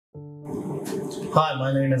Hi,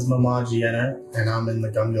 my name is Mamaji and I'm in the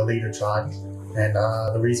Gangalidda tribe. And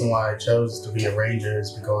the reason why I chose to be a ranger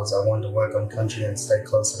is because I wanted to work on country and stay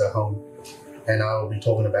closer to home. And I will be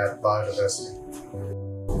talking about biodiversity.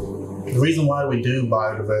 The reason why we do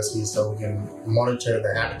biodiversity is so we can monitor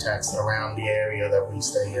the habitats around the area that we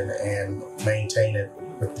stay in and maintain it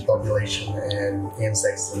with the population and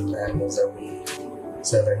insects and animals that we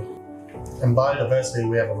survey. In biodiversity,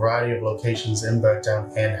 we have a variety of locations in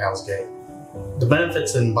Bergtown and Housegate. The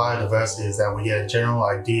benefits in biodiversity is that we get a general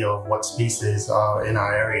idea of what species are in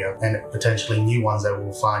our area and potentially new ones that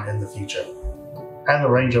we'll find in the future. As a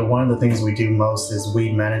ranger, one of the things we do most is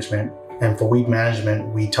weed management. And for weed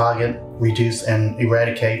management, we target, reduce, and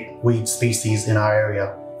eradicate weed species in our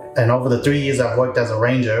area. And over the 3 years I've worked as a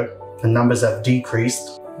ranger, the numbers have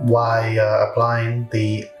decreased by applying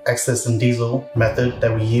the excess and diesel method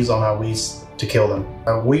that we use on our weeds to kill them.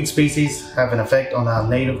 Weed species have an effect on our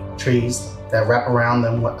native trees that wrap around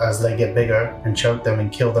them as they get bigger and choke them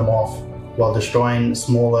and kill them off, while destroying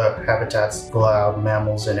smaller habitats for our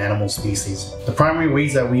mammals and animal species. The primary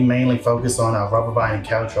weeds that we mainly focus on are rubber vine and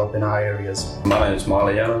caltrop in our areas. My name is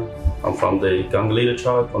Mariana. I'm from the Gangalidda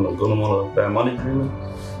tribe, from the Gunamula Bamani agreement.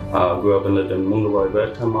 I grew up and lived in Mungawai,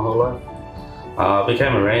 Bergtown my whole life. I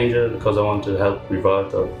became a ranger because I wanted to help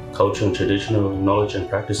revive the culture and traditional knowledge and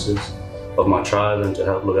practices of my tribe and to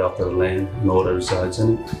help look after the land and all that resides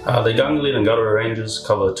in it. The Gangalidda and Garawa Rangers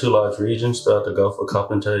cover 2 large regions throughout the Gulf of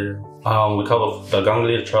Carpenter area. We cover the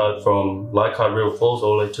Gangalidda tribe from Leichhardt River Falls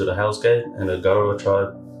all the way to the Housegate, and the Garawa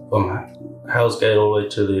tribe from Housegate all the way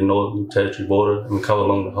to the Northern Territory border, and we cover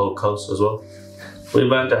along the whole coast as well. We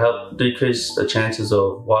plan to help decrease the chances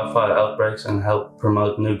of wildfire outbreaks and help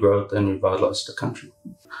promote new growth and revitalize the country.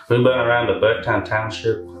 We've been around the Bergtown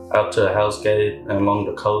township, out to the Housegate and along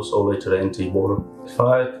the coast all the way to the NT border.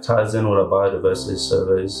 Fire ties in with our biodiversity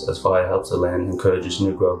surveys, as fire helps the land and encourages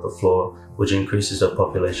new growth of flora, which increases the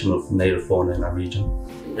population of native fauna in our region.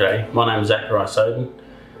 G'day, my name is Zachariah Soden.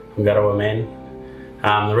 I'm Garawa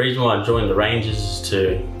man. The reason why I joined the Rangers is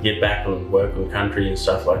to get back and work on country and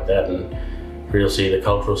stuff like that, and really see the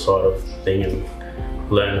cultural side of thing and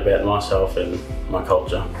learn about myself and my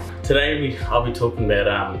culture. Today I'll be talking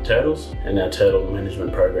about turtles and our turtle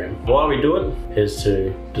management program. Why we do it is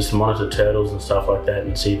to just monitor turtles and stuff like that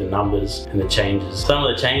and see the numbers and the changes. Some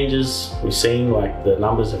of the changes we've seen, like the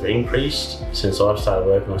numbers have increased since I've started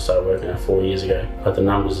working. I started working 4 years ago, but the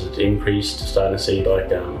numbers have increased. Starting to see like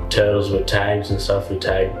turtles with tags and stuff we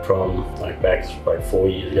tagged from back 4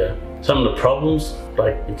 years ago. Some of the problems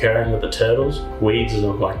occurring with the turtles, weeds is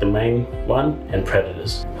like the main one, and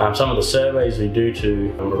predators. Some of the surveys we do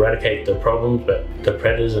to eradicate the problems, but the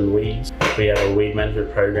predators and weeds, we have a weed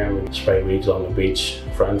management program. We spray weeds on the beach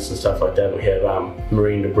fronts and stuff like that. We have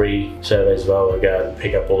marine debris surveys as well. We go and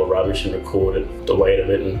pick up all the rubbish and record it, the weight of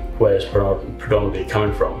it and where it's predominantly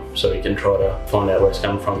coming from, so we can try to find out where it's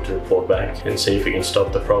coming from to report back and see if we can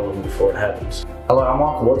stop the problem before it happens. Hello, I'm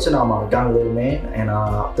Michael Watson. I'm a Gangalidda man,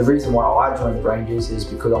 and the reason why I joined the Rangers is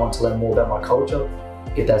because I want to learn more about my culture,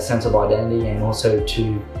 get that sense of identity, and also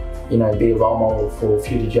to, be a role model for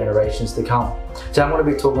future generations to come. So I'm going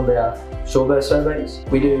to be talking about shorebird surveys.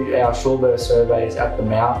 We do our shorebird surveys at the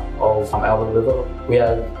mouth of Albert River. We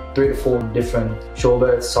have 3 to 4 different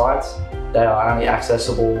shorebird sites. They are only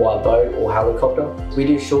accessible by boat or helicopter. We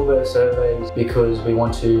do shorebird surveys because we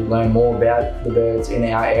want to learn more about the birds in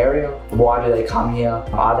our area. Why do they come here?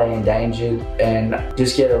 Are they endangered? And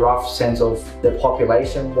just get a rough sense of the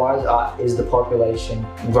population. Why is the population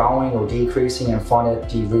growing or decreasing, and find out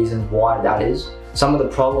the reasons why that is. Some of the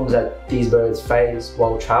problems that these birds face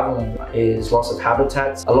while traveling is loss of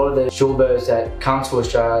habitats. A lot of the shorebirds that come to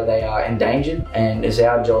Australia, they are endangered, and it's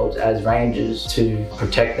our jobs as rangers to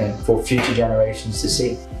protect them for future generations to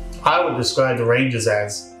see. I would describe the rangers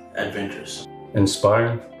as adventurous,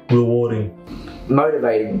 inspiring, rewarding,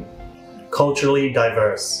 motivating, culturally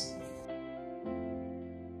diverse,